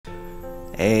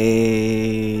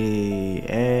Hey,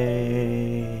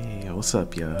 what's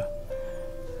up, y'all?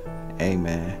 Hey,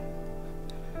 man,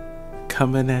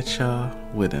 coming at y'all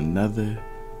with another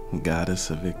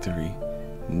Goddess of Victory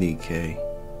Nikke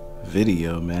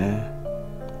video, man.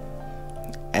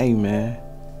 Hey, man,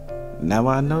 now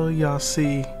I know y'all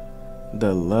see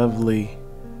the lovely,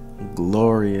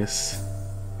 glorious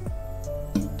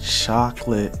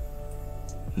chocolate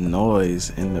noise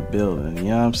in the building. You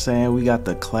know what I'm saying? We got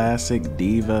the classic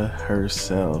Diva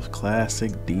herself,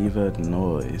 classic Diva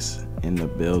noise in the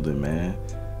building, man.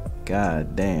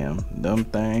 God damn, them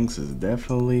things is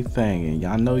definitely thinging.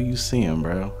 Y'all know you see them,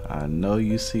 bro. I know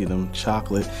you see them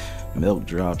chocolate milk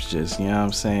drops just, you know what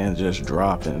I'm saying, just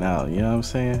dropping out. You know what I'm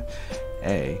saying?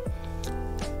 Hey,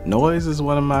 noise is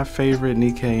one of my favorite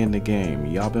Nikke in the game.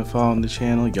 Y'all been following the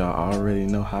channel, y'all already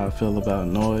know how I feel about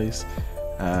noise.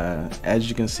 As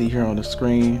you can see here on the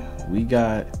screen, we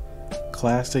got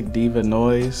classic Diva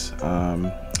noise.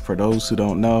 For those who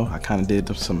don't know, I kind of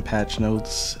did some patch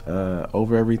notes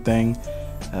over everything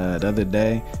the other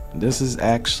day. This is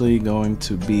actually going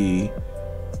to be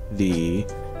the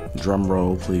drum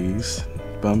roll, please.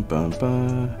 Bum bum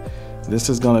bum. This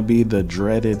is going to be the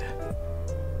dreaded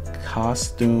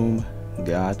costume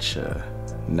gacha.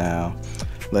 Now,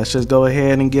 let's just go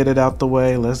ahead and get it out the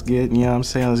way. Let's get, you know what I'm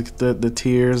saying, let's get the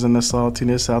tears and the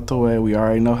saltiness out the way. We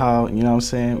already know how, you know what I'm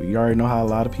saying, we already know how a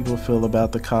lot of people feel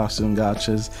about the costume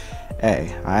gachas.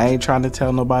 Hey, I ain't trying to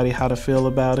tell nobody how to feel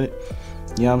about it.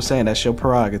 You know what I'm saying? That's your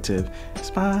prerogative.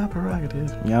 It's my prerogative.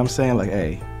 You know what I'm saying? Like,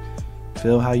 hey,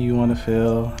 feel how you want to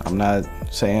feel. I'm not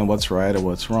saying what's right or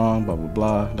what's wrong, blah, blah,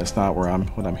 blah. That's not what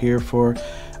I'm here for.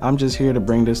 I'm just here to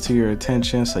bring this to your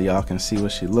attention so y'all can see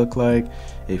what she look like.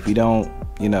 If you don't,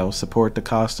 you know, support the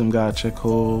costume gacha,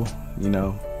 cool. You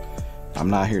know, I'm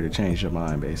not here to change your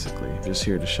mind, basically. I'm just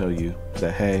here to show you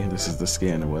that, hey, this is the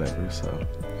skin or whatever. So,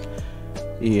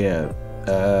 yeah.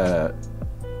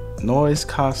 Noise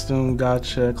costume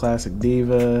gacha, classic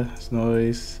Diva. It's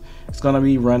noise. It's gonna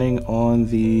be running on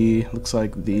the, looks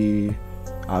like the,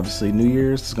 obviously New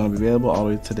Year's. It's gonna be available all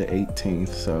the way to the 18th.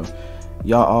 So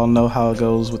y'all all know how it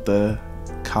goes with the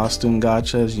costume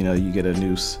gachas. You know, you get a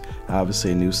new,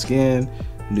 obviously a new skin,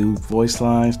 new voice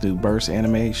lines, new burst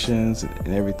animations, and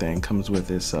everything comes with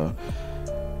it. So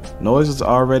noise is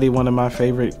already one of my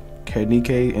favorite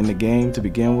Nikke in the game to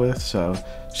begin with. So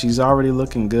she's already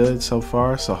looking good so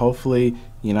far. So hopefully,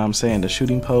 you know what I'm saying, the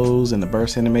shooting pose and the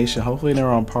burst animation, hopefully they're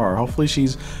on par. Hopefully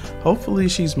she's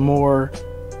more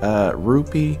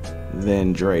Rupee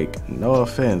than Drake. No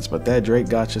offense, but that Drake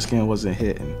gacha skin wasn't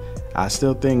hitting. I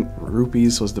still think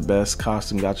Rupee's was the best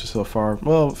costume gacha so far.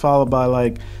 Well, followed by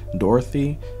like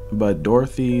Dorothy, but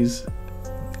Dorothy's,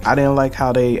 I didn't like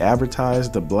how they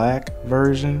advertised the black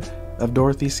version of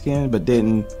Dorothy's skin, but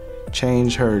didn't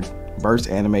change her burst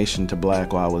animation to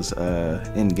black while I was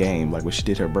in game. Like when she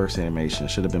did her burst animation,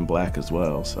 should have been black as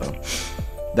well. So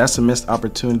that's a missed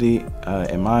opportunity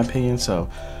in my opinion. So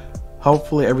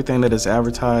hopefully everything that is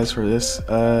advertised for this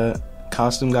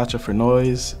costume gacha for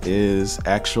noise is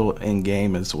actual in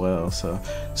game as well.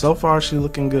 So far she's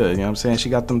looking good. You know what I'm saying? She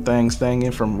got them things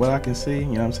thanging from what I can see. You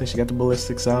know what I'm saying? She got the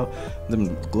ballistics out,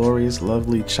 them glorious,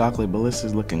 lovely chocolate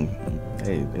ballistics looking.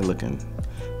 Hey, they're looking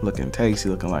tasty,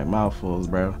 looking like mouthfuls,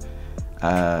 bro.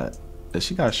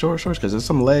 She got shorts because there's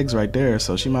some legs right there,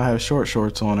 so she might have short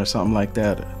shorts on or something like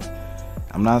that.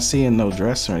 I'm not seeing no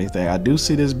dress or anything. I do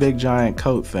see this big giant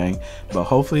coat thing, but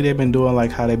hopefully they've been doing like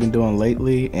how they've been doing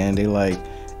lately, and they like,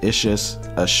 it's just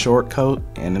a short coat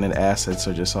and then the assets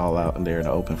are just all out in there and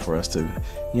open for us to, you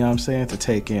know what I'm saying, to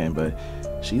take in. But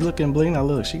she looking bling. Now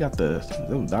look, she got the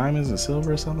diamonds and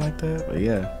silver or something like that. But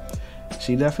yeah,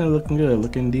 she definitely looking good,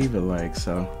 looking Diva like.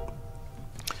 So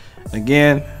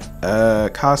again,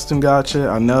 costume gacha,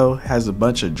 I know has a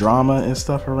bunch of drama and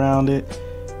stuff around it.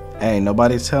 Hey,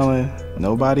 nobody is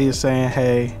saying,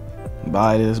 hey,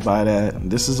 buy this, buy that.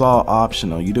 This is all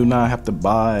optional. You do not have to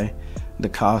buy the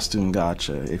costume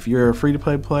gacha. If you're a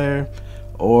free-to-play player,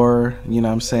 or, you know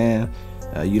what I'm saying,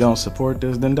 you don't support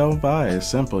this, then don't buy it. It's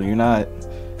simple. You're not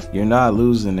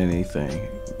losing anything.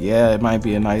 Yeah, it might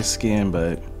be a nice skin,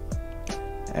 but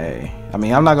hey, I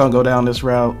mean, I'm not gonna go down this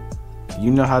route.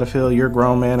 You know how to feel. You're a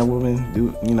grown man or woman.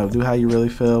 Do how you really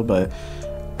feel. But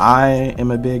I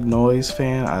am a big Noise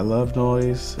fan. I love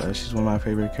Noise. She's one of my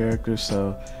favorite characters,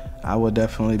 so I will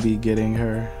definitely be getting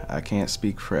her. I can't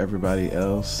speak for everybody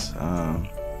else,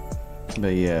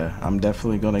 but yeah, I'm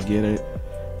definitely gonna get it.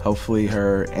 Hopefully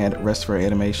her and rest of her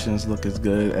animations look as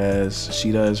good as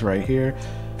she does right here.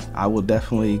 I will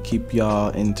definitely keep y'all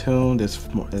in tune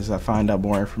as I find out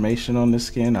more information on this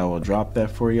skin. I will drop that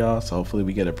for y'all, so hopefully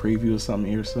we get a preview of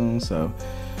something here soon. So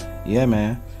yeah,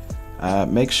 man.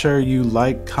 Make sure you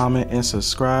like, comment, and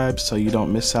subscribe so you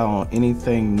don't miss out on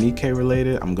anything Nikke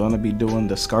related. I'm gonna be doing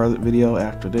the Scarlet video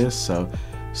after this, so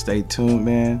stay tuned,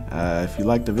 man. If you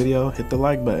like the video, hit the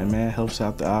like button, man. It helps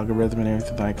out the algorithm and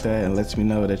everything like that, and lets me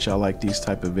know that y'all like these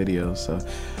type of videos. So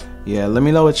yeah, let me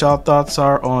know what y'all thoughts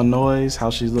are on Noise, how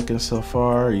she's looking so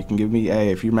far. You can give me, hey,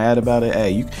 if you're mad about it,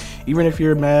 hey, even if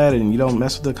you're mad and you don't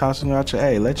mess with the costume Gacha,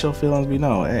 hey, let your feelings be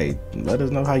known. Hey, let us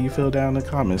know how you feel down in the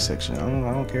comment section.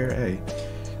 I don't care. Hey,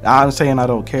 I'm saying I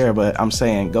don't care, but I'm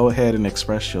saying go ahead and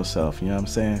express yourself. You know what I'm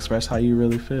saying? Express how you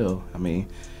really feel. I mean,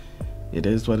 it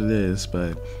is what it is.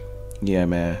 But yeah,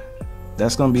 man,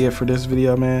 that's gonna be it for this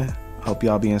video, man. Hope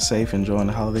y'all being safe, enjoying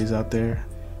the holidays out there,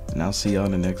 and I'll see y'all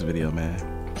in the next video,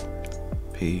 man.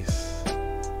 Peace.